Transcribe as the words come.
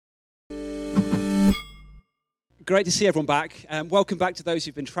Great to see everyone back. Welcome back to those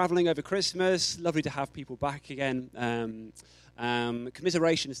who've been travelling over Christmas. Lovely to have people back again.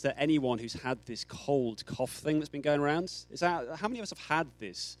 Commiserations to anyone who's had this cold cough thing that's been going around. How many of us have had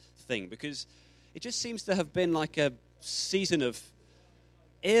this thing? Because it just seems to have been like a season of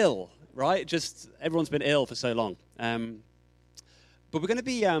ill, right? Just everyone's been ill for so long. But we're going to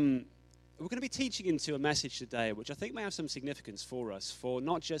be teaching into a message today, which I think may have some significance for us, for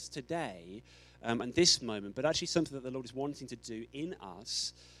not just today and this moment, but actually something that the Lord is wanting to do in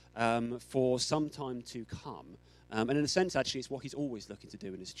us for some time to come. And in a sense, actually, it's what he's always looking to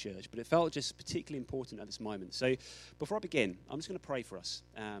do in his church. But it felt just particularly important at this moment. So before I begin, I'm just going to pray for us,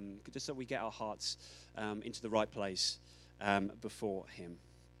 just so we get our hearts into the right place before him.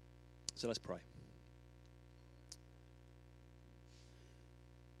 So let's pray.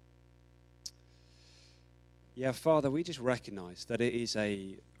 Yeah, Father, we just recognize that it is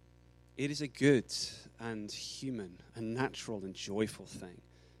a good and human and natural and joyful thing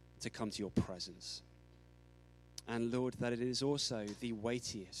to come to your presence. And Lord, that it is also the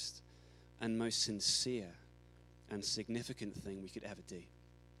weightiest and most sincere and significant thing we could ever do.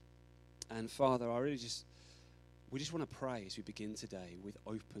 And Father, we just want to pray as we begin today with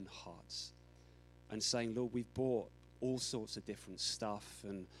open hearts and saying, Lord, we've bought all sorts of different stuff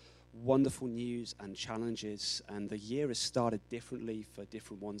and wonderful news and challenges, and the year has started differently for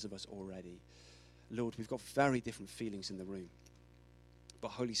different ones of us already. Lord, we've got very different feelings in the room.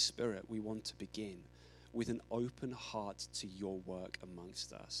 But Holy Spirit, we want to begin with an open heart to your work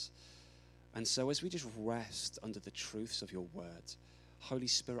amongst us. And so as we just rest under the truths of your word, Holy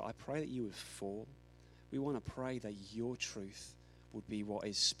Spirit, I pray that you would fall. We want to pray that your truth would be what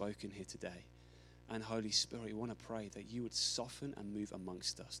is spoken here today. And Holy Spirit, we want to pray that you would soften and move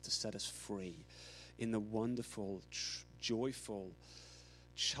amongst us to set us free in the wonderful, joyful,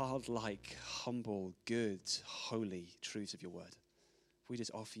 childlike, humble, good, holy truths of your word. We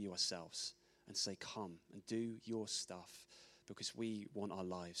just offer you ourselves and say, come and do your stuff, because we want our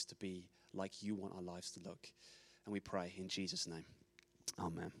lives to be like you want our lives to look. And we pray in Jesus' name.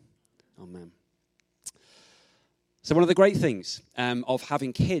 Amen. Amen. So one of the great things of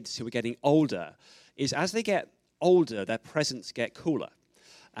having kids who are getting older is as they get older, their presents get cooler.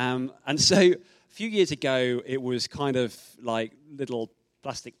 And so a few years ago, it was kind of like little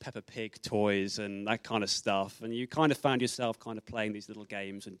plastic Peppa Pig toys and that kind of stuff. And you kind of found yourself kind of playing these little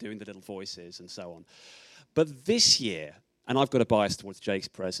games and doing the little voices and so on. But this year, and I've got a bias towards Jake's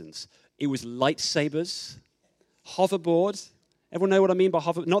presents, it was lightsabers, hoverboard. Everyone know what I mean by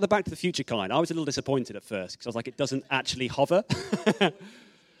hover? Not the Back to the Future kind. I was a little disappointed at first because I was like, it doesn't actually hover.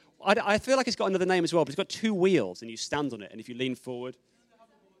 I feel like it's got another name as well, but it's got two wheels and you stand on it, and if you lean forward.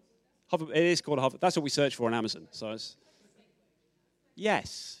 It is called a hover. That's what we searched for on Amazon. So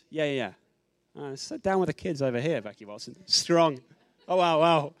yes. Yeah. So down with the kids over here, Becky Watson. Strong. Oh,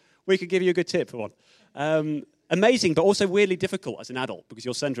 wow. We could give you a good tip for one. Amazing, but also weirdly difficult as an adult because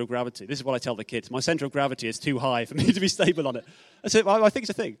your center of gravity. This is what I tell the kids. My center of gravity is too high for me to be stable on it. I think it's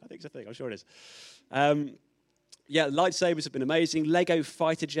a thing. I'm sure it is. Yeah, lightsabers have been amazing. Lego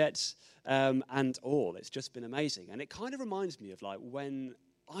fighter jets and all. It's just been amazing. And it kind of reminds me of like when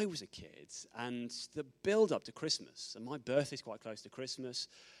I was a kid and the build up to Christmas. And my birthday's quite close to Christmas.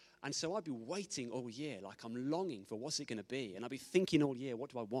 And so I'd be waiting all year, like I'm longing for what's it going to be. And I'd be thinking all year, what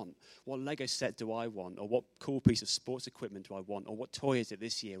do I want? What Lego set do I want? Or what cool piece of sports equipment do I want? Or what toy is it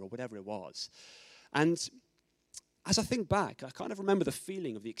this year? Or whatever it was. And as I think back, I kind of remember the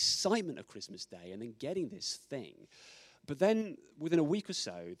feeling of the excitement of Christmas Day and then getting this thing. But then within a week or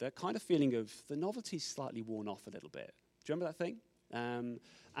so, the kind of feeling of the novelty's slightly worn off a little bit. Do you remember that thing?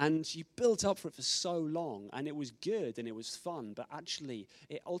 And you built up for it for so long, and it was good and it was fun, but actually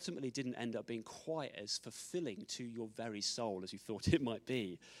it ultimately didn't end up being quite as fulfilling to your very soul as you thought it might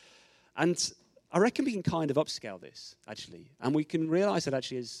be. And I reckon we can kind of upscale this, actually, and we can realize that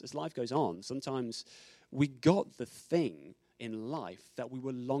actually as life goes on, sometimes we got the thing in life that we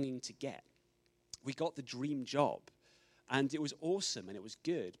were longing to get. We got the dream job, and it was awesome and it was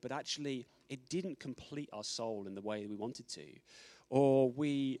good, but actually it didn't complete our soul in the way we wanted to. Or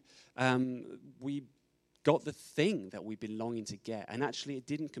we got the thing that we've been longing to get, and actually it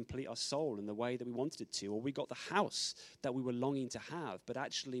didn't complete our soul in the way that we wanted it to. Or we got the house that we were longing to have, but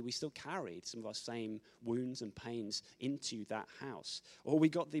actually we still carried some of our same wounds and pains into that house. Or we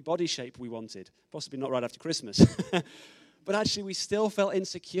got the body shape we wanted, possibly not right after Christmas, but actually we still felt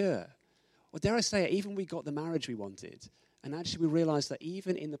insecure. Or dare I say it, even we got the marriage we wanted, and actually we realized that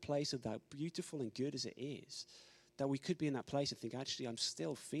even in the place of that beautiful and good as it is, that we could be in that place and think, actually, I'm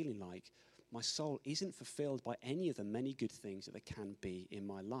still feeling like my soul isn't fulfilled by any of the many good things that there can be in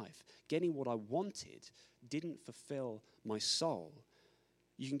my life. Getting what I wanted didn't fulfill my soul.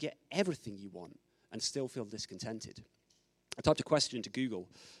 You can get everything you want and still feel discontented. I typed a question into Google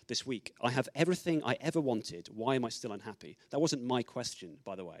this week. I have everything I ever wanted. Why am I still unhappy? That wasn't my question,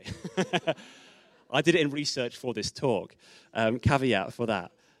 by the way. I did it in research for this talk. Caveat for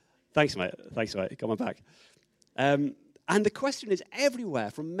that. Thanks, mate. Got my back. And the question is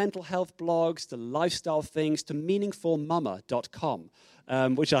everywhere, from mental health blogs to lifestyle things to meaningfulmama.com,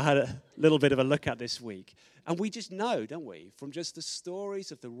 which I had a little bit of a look at this week. And we just know, don't we, from just the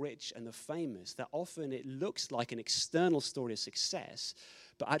stories of the rich and the famous, that often it looks like an external story of success,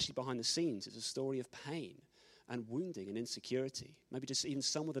 but actually behind the scenes it's a story of pain and wounding and insecurity. Maybe just even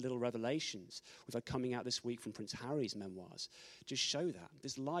some of the little revelations we've had coming out this week from Prince Harry's memoirs just show that.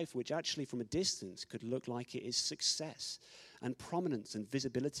 This life which actually from a distance could look like it is success and prominence and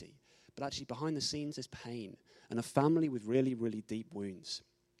visibility, but actually behind the scenes is pain and a family with really, really deep wounds.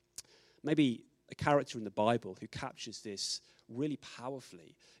 Maybe a character in the Bible who captures this really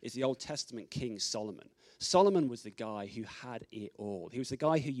powerfully is the Old Testament King Solomon. Solomon was the guy who had it all. He was the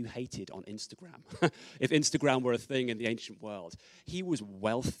guy who you hated on Instagram, if Instagram were a thing in the ancient world. He was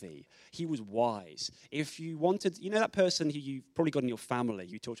wealthy. He was wise. If you wanted, you know that person who you've probably got in your family,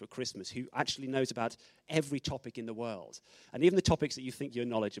 you talk to at Christmas, who actually knows about every topic in the world. And even the topics that you think you're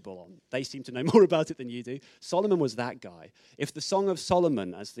knowledgeable on, they seem to know more about it than you do. Solomon was that guy. If the Song of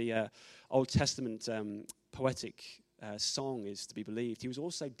Solomon, as the Old Testament poetic song is to be believed, he was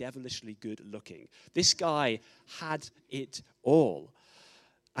also devilishly good looking. This guy had it all.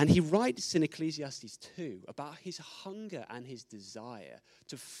 And he writes in Ecclesiastes 2 about his hunger and his desire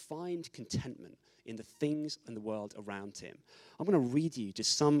to find contentment in the things in the world around him. I'm going to read you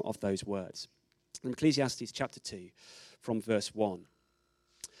just some of those words. From Ecclesiastes chapter 2, from verse 1.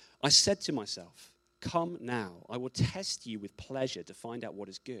 I said to myself, come now, I will test you with pleasure to find out what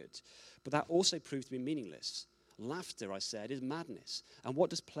is good. But that also proved to be meaningless. Laughter, I said, is madness. And what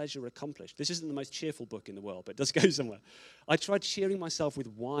does pleasure accomplish? This isn't the most cheerful book in the world, but it does go somewhere. I tried cheering myself with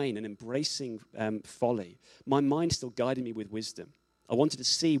wine and embracing folly. My mind still guided me with wisdom. I wanted to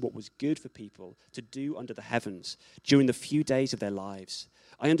see what was good for people to do under the heavens during the few days of their lives.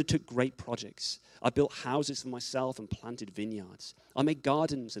 I undertook great projects. I built houses for myself and planted vineyards. I made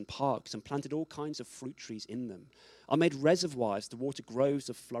gardens and parks and planted all kinds of fruit trees in them. I made reservoirs to water groves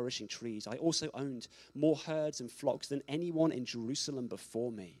of flourishing trees. I also owned more herds and flocks than anyone in Jerusalem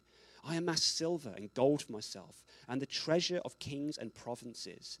before me. I amassed silver and gold for myself and the treasure of kings and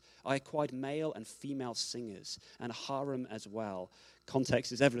provinces. I acquired male and female singers and a harem as well.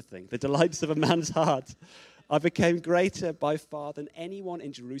 Context is everything. The delights of a man's heart. I became greater by far than anyone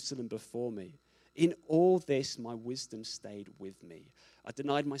in Jerusalem before me. In all this, my wisdom stayed with me. I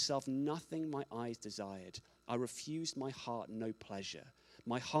denied myself nothing my eyes desired. I refused my heart no pleasure.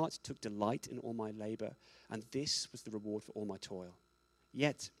 My heart took delight in all my labor, and this was the reward for all my toil.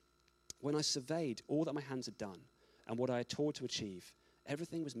 Yet, when I surveyed all that my hands had done and what I had toiled to achieve,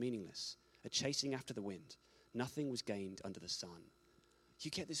 everything was meaningless, a chasing after the wind. Nothing was gained under the sun. You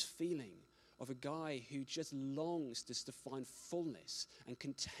get this feeling of a guy who just longs just to find fullness and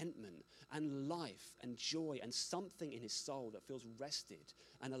contentment and life and joy and something in his soul that feels rested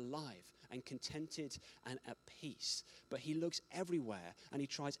and alive and contented and at peace. But he looks everywhere and he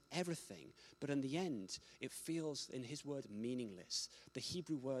tries everything. But in the end, it feels, in his word, meaningless. The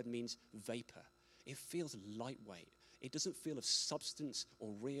Hebrew word means vapor. It feels lightweight. It doesn't feel of substance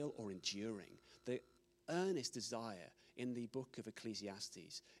or real or enduring. The earnest desire in the book of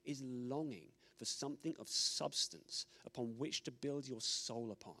Ecclesiastes is longing for something of substance upon which to build your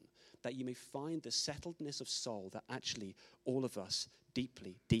soul upon, that you may find the settledness of soul that actually all of us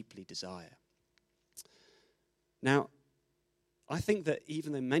deeply, deeply desire. Now, I think that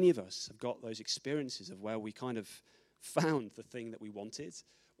even though many of us have got those experiences of where we kind of found the thing that we wanted,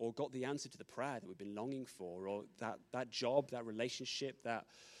 or got the answer to the prayer that we've been longing for, or that job, that relationship, that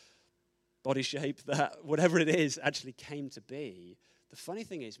body shape, that whatever it is actually came to be, the funny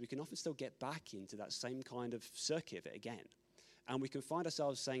thing is we can often still get back into that same kind of circuit of it again. And we can find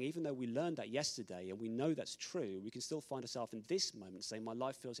ourselves saying, even though we learned that yesterday and we know that's true, we can still find ourselves in this moment saying, my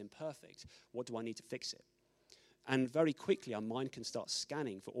life feels imperfect. What do I need to fix it? And very quickly our mind can start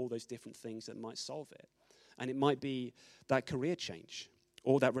scanning for all those different things that might solve it. And it might be that career change,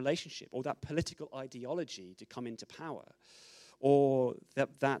 or that relationship, or that political ideology to come into power, or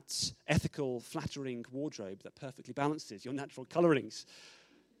that ethical, flattering wardrobe that perfectly balances your natural colorings,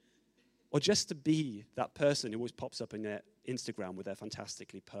 or just to be that person who always pops up in their Instagram with their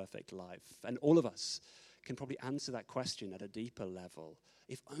fantastically perfect life. And all of us can probably answer that question at a deeper level.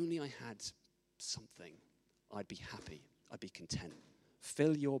 If only I had something, I'd be happy. I'd be content.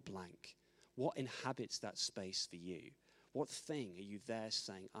 Fill your blank. What inhabits that space for you? What thing are you there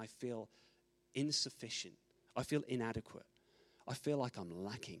saying, I feel insufficient. I feel inadequate. I feel like I'm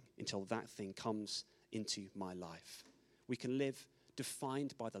lacking until that thing comes into my life. We can live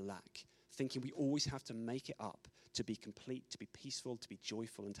defined by the lack, thinking we always have to make it up to be complete, to be peaceful, to be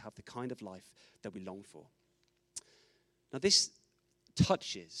joyful, and to have the kind of life that we long for. Now, this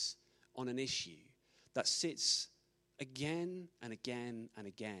touches on an issue that sits again and again and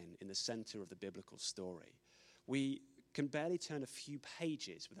again in the center of the biblical story. We can barely turn a few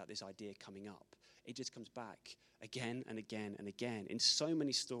pages without this idea coming up. It just comes back again and again and again in so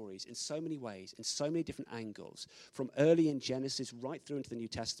many stories, in so many ways, in so many different angles, from early in Genesis right through into the New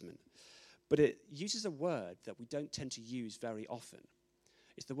Testament. But it uses a word that we don't tend to use very often.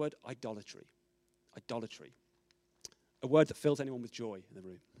 It's the word idolatry. Idolatry. A word that fills anyone with joy in the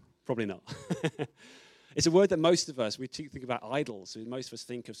room. Probably not. It's a word that most of us, we think about idols, most of us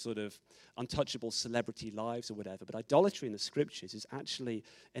think of sort of untouchable celebrity lives or whatever, but idolatry in the scriptures is actually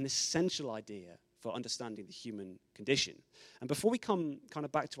an essential idea for understanding the human condition. And before we come kind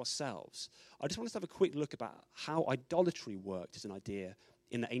of back to ourselves, I just want us to have a quick look about how idolatry worked as an idea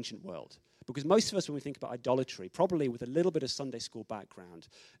in the ancient world. Because most of us, when we think about idolatry, probably with a little bit of Sunday school background,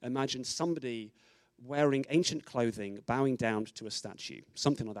 imagine somebody wearing ancient clothing, bowing down to a statue.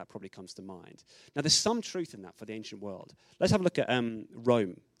 Something like that probably comes to mind. Now, there's some truth in that for the ancient world. Let's have a look at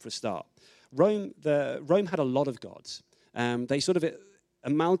Rome for a start. Rome had a lot of gods. They sort of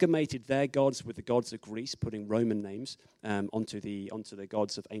amalgamated their gods with the gods of Greece, putting Roman names onto the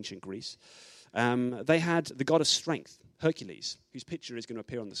gods of ancient Greece. They had the god of strength, Hercules, whose picture is going to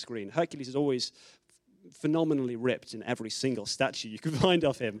appear on the screen. Hercules is always phenomenally ripped in every single statue you can find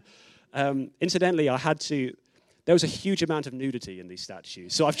of him. Incidentally, there was a huge amount of nudity in these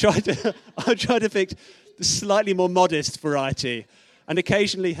statues, so I've tried to pick the slightly more modest variety, and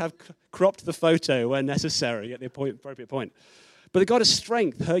occasionally have cropped the photo where necessary at the appropriate point. But the god of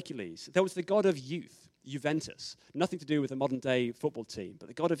strength, Hercules, there was the god of youth, Juventus, nothing to do with the modern-day football team, but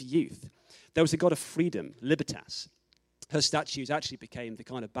the god of youth. There was the god of freedom, Libertas. Her statues actually became the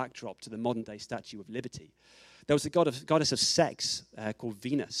kind of backdrop to the modern-day Statue of Liberty. There was the goddess of sex called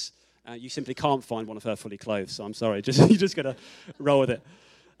Venus. You simply can't find one of her fully clothed, so I'm sorry. You just got to roll with it.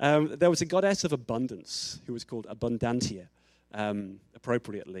 There was a goddess of abundance who was called Abundantia,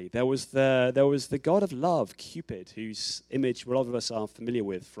 appropriately. There was the god of love, Cupid, whose image a lot of us are familiar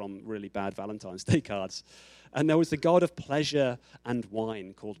with from really bad Valentine's Day cards. And there was the god of pleasure and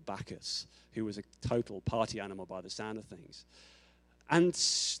wine called Bacchus, who was a total party animal by the sound of things. And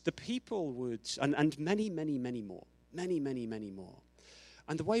the people would, and many, many, many more, many, many, many more.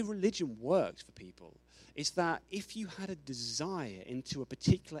 And the way religion worked for people is that if you had a desire into a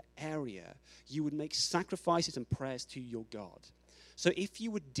particular area, you would make sacrifices and prayers to your God. So if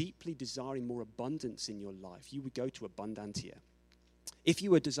you were deeply desiring more abundance in your life, you would go to Abundantia. If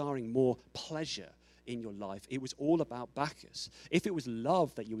you were desiring more pleasure in your life, it was all about Bacchus. If it was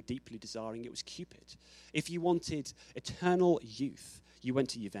love that you were deeply desiring, it was Cupid. If you wanted eternal youth, you went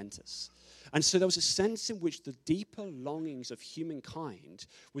to Juventus. And so there was a sense in which the deeper longings of humankind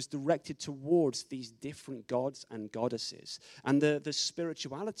was directed towards these different gods and goddesses. And the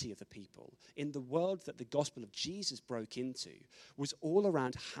spirituality of the people in the world that the gospel of Jesus broke into was all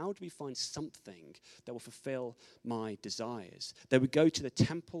around, how do we find something that will fulfill my desires? They would go to the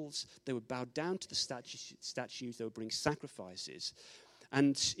temples, they would bow down to the statues, they would bring sacrifices.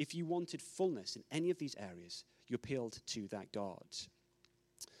 And if you wanted fullness in any of these areas, you appealed to that God.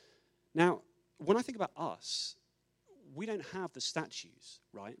 Now, when I think about us, we don't have the statues,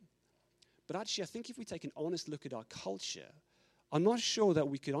 right? But actually, I think if we take an honest look at our culture, I'm not sure that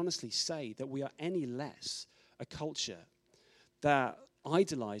we could honestly say that we are any less a culture that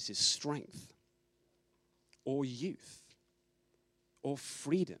idolizes strength or youth or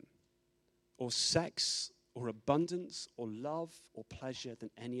freedom or sex or abundance or love or pleasure than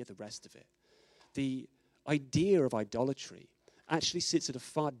any of the rest of it. The idea of idolatry actually sits at a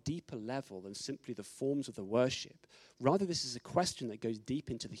far deeper level than simply the forms of the worship. Rather, this is a question that goes deep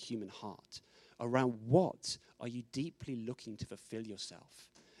into the human heart around what are you deeply looking to fulfill yourself.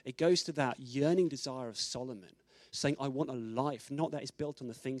 It goes to that yearning desire of Solomon, saying, I want a life, not that is built on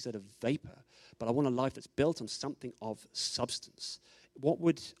the things that are vapor, but I want a life that's built on something of substance.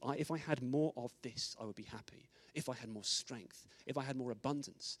 If I had more of this, I would be happy. If I had more strength, if I had more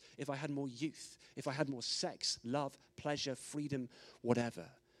abundance, if I had more youth, if I had more sex, love, pleasure, freedom, whatever,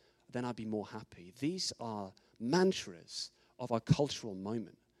 then I'd be more happy. These are mantras of our cultural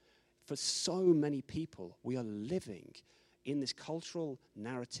moment. For so many people, we are living in this cultural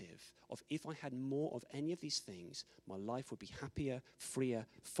narrative of if I had more of any of these things, my life would be happier, freer,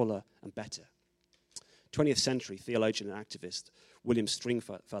 fuller, and better. 20th century theologian and activist William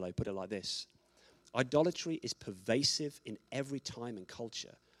Stringfellow put it like this: idolatry is pervasive in every time and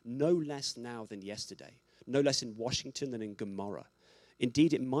culture, no less now than yesterday, no less in Washington than in Gomorrah.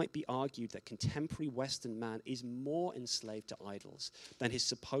 Indeed, it might be argued that contemporary Western man is more enslaved to idols than his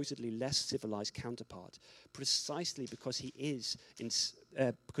supposedly less civilized counterpart, precisely because he is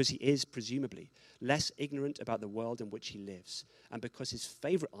presumably less ignorant about the world in which he lives, and because his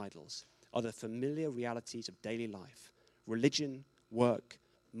favorite idols are the familiar realities of daily life: religion, work,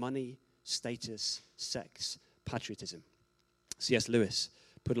 money, status, sex, patriotism. C.S. Lewis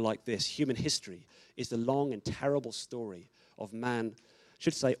put it like this: human history is the long and terrible story of man,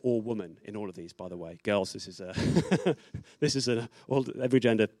 should say or woman in all of these, by the way. Girls, this is every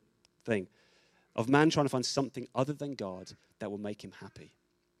gender thing, of man trying to find something other than God that will make him happy.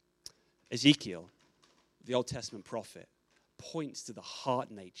 Ezekiel, the Old Testament prophet, points to the heart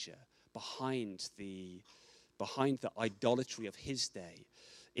nature behind the idolatry of his day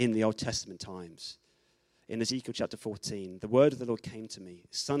in the Old Testament times. In Ezekiel chapter 14, the word of the Lord came to me: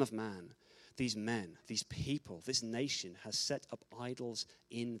 Son of man, these men, these people, this nation has set up idols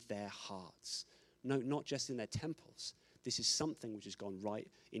in their hearts. No, not just in their temples. This is something which has gone right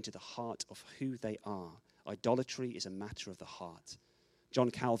into the heart of who they are. Idolatry is a matter of the heart. John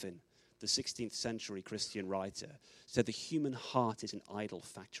Calvin, the 16th century Christian writer, said the human heart is an idol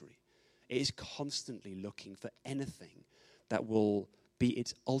factory. It is constantly looking for anything that will be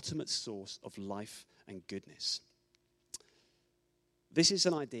its ultimate source of life and goodness. This is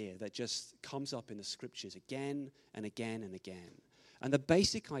an idea that just comes up in the scriptures again and again and again. And the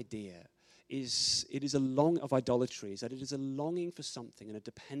basic idea is of idolatry is that it is a longing for something and a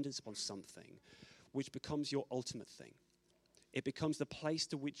dependence upon something which becomes your ultimate thing. It becomes the place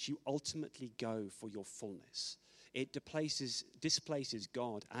to which you ultimately go for your fullness. It displaces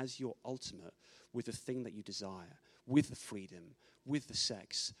God as your ultimate with the thing that you desire, with the freedom, with the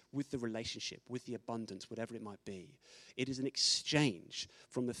sex, with the relationship, with the abundance, whatever it might be. It is an exchange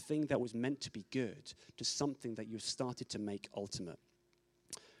from the thing that was meant to be good to something that you've started to make ultimate.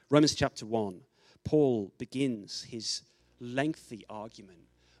 Romans chapter 1, Paul begins his lengthy argument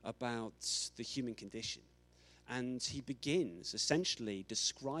about the human condition. And he begins essentially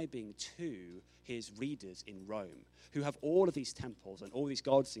describing to his readers in Rome, who have all of these temples and all these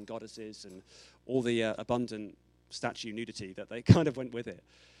gods and goddesses and all the abundant statue nudity that they kind of went with it.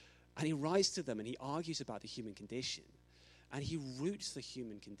 And he writes to them and he argues about the human condition. And he roots the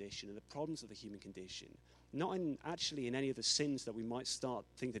human condition and the problems of the human condition, not in any of the sins that we might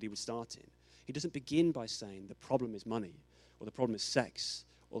think that he would start in. He doesn't begin by saying the problem is money, or the problem is sex,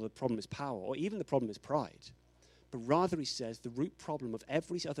 or the problem is power, or even the problem is pride. But rather he says the root problem of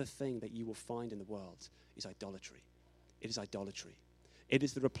every other thing that you will find in the world is idolatry. It is idolatry. It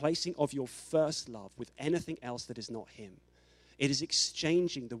is the replacing of your first love with anything else that is not him. It is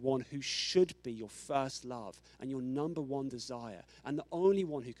exchanging the one who should be your first love and your number one desire and the only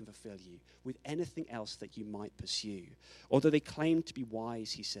one who can fulfill you with anything else that you might pursue. Although they claimed to be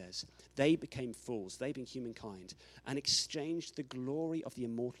wise, he says, they became fools, they being humankind, and exchanged the glory of the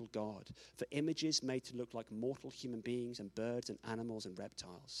immortal God for images made to look like mortal human beings and birds and animals and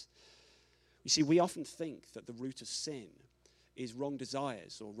reptiles. You see, we often think that the root of sin is wrong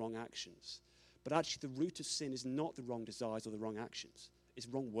desires or wrong actions. But actually, the root of sin is not the wrong desires or the wrong actions. It's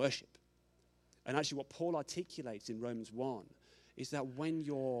wrong worship. And actually, what Paul articulates in Romans 1 is that when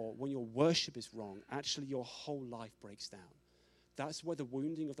your worship is wrong, actually your whole life breaks down. That's where the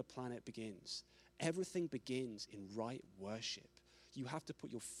wounding of the planet begins. Everything begins in right worship. You have to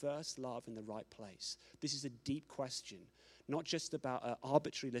put your first love in the right place. This is a deep question, not just about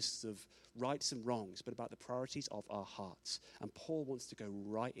arbitrary lists of rights and wrongs, but about the priorities of our hearts. And Paul wants to go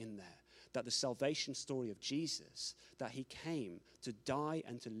right in there. That the salvation story of Jesus, that he came to die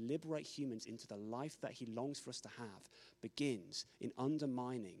and to liberate humans into the life that he longs for us to have, begins in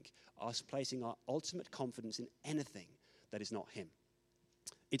undermining us placing our ultimate confidence in anything that is not him.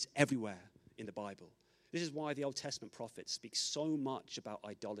 It's everywhere in the Bible. This is why the Old Testament prophets speak so much about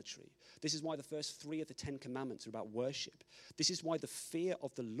idolatry. This is why the first 3 of the 10 commandments are about worship. This is why the fear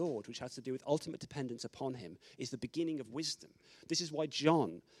of the Lord, which has to do with ultimate dependence upon him, is the beginning of wisdom. This is why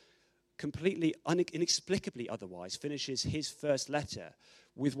John, completely inexplicably otherwise, finishes his first letter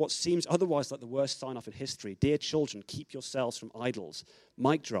with what seems otherwise like the worst sign-off in history. Dear children, keep yourselves from idols.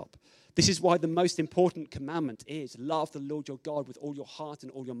 Mic drop. This is why the most important commandment is love the Lord your God with all your heart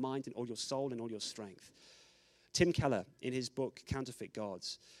and all your mind and all your soul and all your strength. Tim Keller, in his book Counterfeit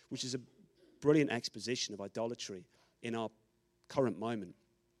Gods, which is a brilliant exposition of idolatry, in our current moment,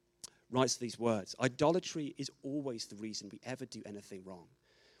 writes these words: idolatry is always the reason we ever do anything wrong.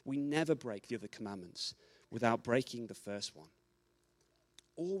 We never break the other commandments without breaking the first one.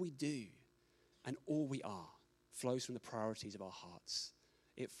 All we do and all we are flows from the priorities of our hearts.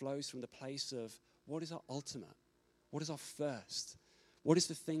 It flows from the place of what is our ultimate? What is our first? What is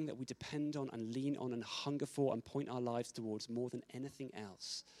the thing that we depend on and lean on and hunger for and point our lives towards more than anything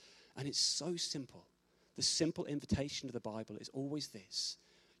else? And it's so simple. The simple invitation of the Bible is always this: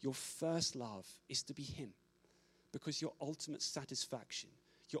 your first love is to be Him, because your ultimate satisfaction,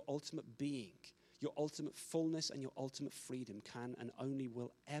 your ultimate being, your ultimate fullness and your ultimate freedom can and only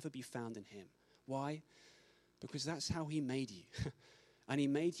will ever be found in Him. Why? Because that's how He made you. And He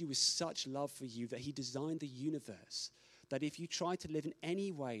made you with such love for you that He designed the universe, that if you tried to live in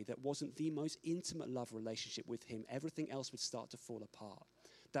any way that wasn't the most intimate love relationship with Him, everything else would start to fall apart.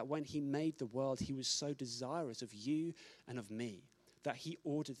 That when He made the world, He was so desirous of you and of me, that He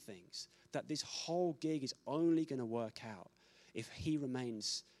ordered things, that this whole gig is only going to work out if He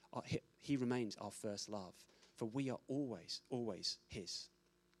remains our first love, for we are always, always His.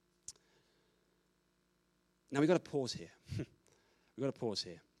 Now we've got to pause here. We've got to pause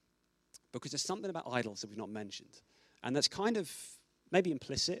here, because there's something about idols that we've not mentioned, and that's kind of maybe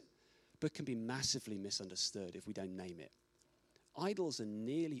implicit, but can be massively misunderstood if we don't name it. Idols are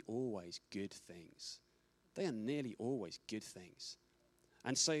nearly always good things. They are nearly always good things.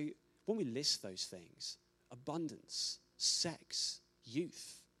 And so when we list those things, abundance, sex,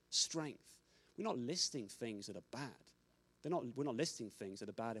 youth, strength, we're not listing things that are bad. We're not listing things that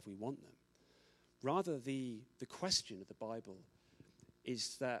are bad if we want them. Rather, the question of the Bible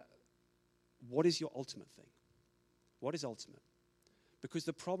is that, what is your ultimate thing? What is ultimate? Because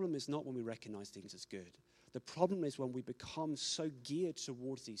the problem is not when we recognize things as good. The problem is when we become so geared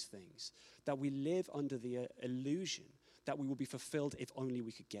towards these things that we live under the illusion that we will be fulfilled if only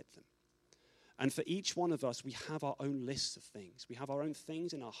we could get them. And for each one of us, we have our own lists of things. We have our own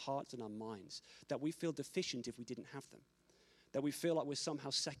things in our hearts and our minds that we feel deficient if we didn't have them. That we feel like we're somehow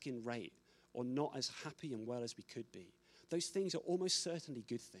second rate or not as happy and well as we could be. Those things are almost certainly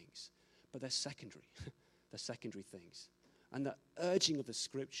good things, but they're secondary. They're secondary things. And the urging of the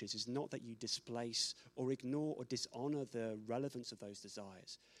scriptures is not that you displace or ignore or dishonor the relevance of those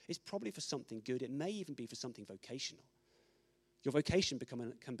desires. It's probably for something good. It may even be for something vocational. Your vocation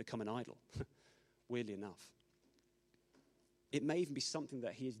can become an idol, weirdly enough. It may even be something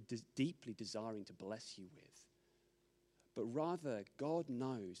that He is deeply desiring to bless you with. But rather, God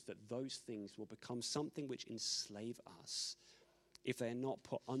knows that those things will become something which enslave us if they are not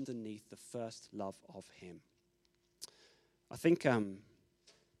put underneath the first love of Him. I think, when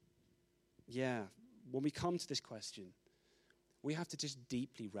we come to this question, we have to just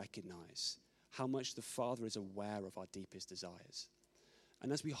deeply recognize how much the Father is aware of our deepest desires.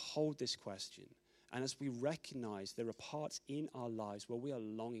 And as we hold this question, and as we recognize there are parts in our lives where we are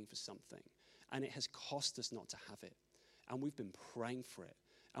longing for something, and it has cost us not to have it, and we've been praying for it,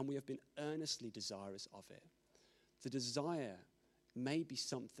 and we have been earnestly desirous of it, the desire may be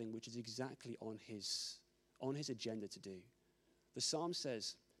something which is exactly on his agenda to do. The psalm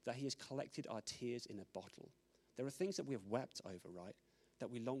says that He has collected our tears in a bottle. There are things that we have wept over, right, that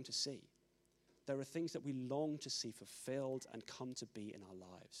we long to see. There are things that we long to see fulfilled and come to be in our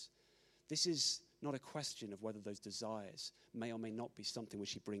lives. This is not a question of whether those desires may or may not be something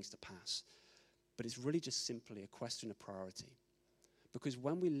which He brings to pass, but it's really just simply a question of priority. Because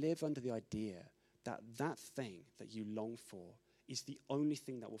when we live under the idea that that thing that you long for is the only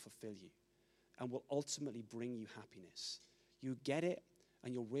thing that will fulfill you and will ultimately bring you happiness, you get it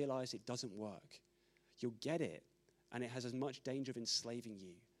and you'll realize it doesn't work. You'll get it and it has as much danger of enslaving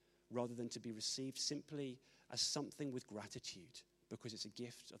you rather than to be received simply as something with gratitude because it's a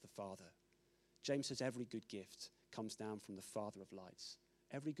gift of the Father. James says every good gift comes down from the Father of lights.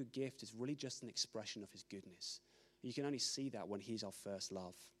 Every good gift is really just an expression of His goodness. You can only see that when He's our first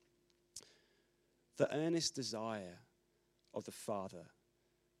love. The earnest desire of the Father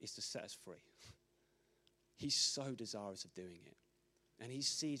is to set us free. He's so desirous of doing it. And He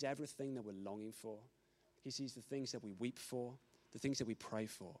sees everything that we're longing for. He sees the things that we weep for, the things that we pray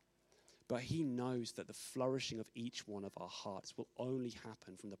for. But He knows that the flourishing of each one of our hearts will only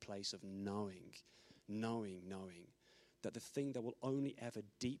happen from the place of knowing that the thing that will only ever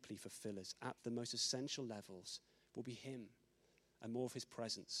deeply fulfill us at the most essential levels will be Him and more of His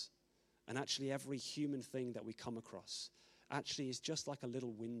presence. And actually every human thing that we come across actually is just like a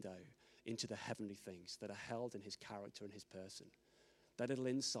little window into the heavenly things that are held in His character and His person. They're little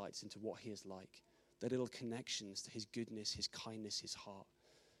insights into what He is like. They're little connections to His goodness, His kindness, His heart.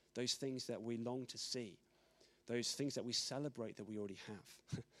 Those things that we long to see. those things that we celebrate that we already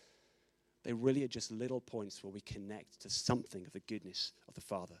have. They really are just little points where we connect to something of the goodness of the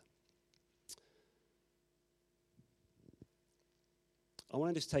Father. I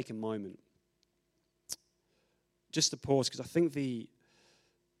want to just take a moment just to pause, because I think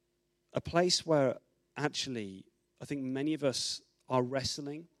a place where actually I think many of us are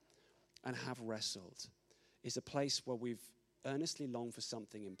wrestling and have wrestled is a place where we've earnestly longed for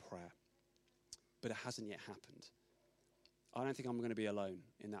something in prayer, but it hasn't yet happened. I don't think I'm going to be alone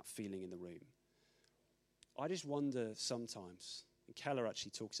in that feeling in the room. I just wonder sometimes, and Keller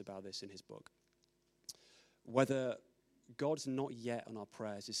actually talks about this in his book, whether God's not yet on our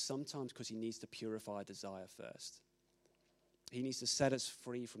prayers is sometimes because he needs to purify desire first. He needs to set us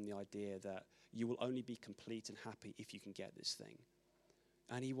free from the idea that you will only be complete and happy if you can get this thing.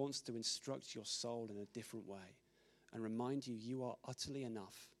 And he wants to instruct your soul in a different way and remind you you are utterly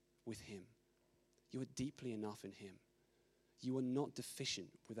enough with him. You are deeply enough in him. You are not deficient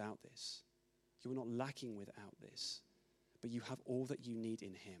without this. You are not lacking without this. But you have all that you need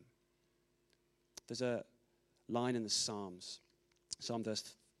in him. There's a line in the Psalms, Psalm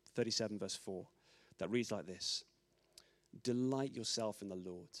 37, verse 4, that reads like this: delight yourself in the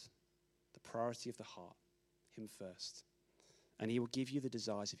Lord, the priority of the heart, him first, and he will give you the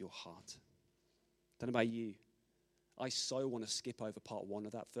desires of your heart. Don't know about you. I so want to skip over part 1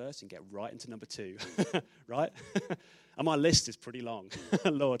 of that verse and get right into number 2, right? And my list is pretty long.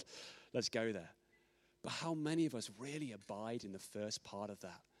 Lord, let's go there. But how many of us really abide in the first part of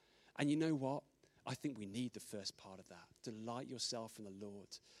that? And you know what? I think we need the first part of that. Delight yourself in the Lord.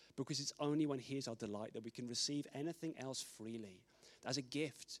 Because it's only when he is our delight that we can receive anything else freely. As a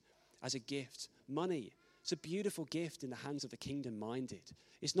gift. Money. It's a beautiful gift in the hands of the kingdom-minded.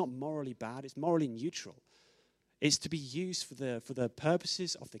 It's not morally bad. It's morally neutral. It's to be used for the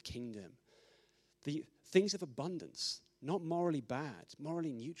purposes of the kingdom. The things of abundance. Not morally bad.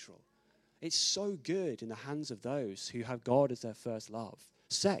 Morally neutral. It's so good in the hands of those who have God as their first love.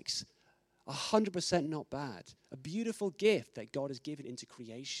 Sex. 100% not bad. A beautiful gift that God has given into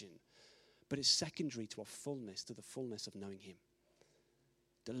creation. But it's secondary to our fullness, to the fullness of knowing him.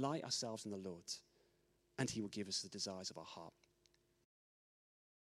 Delight ourselves in the Lord, and he will give us the desires of our heart.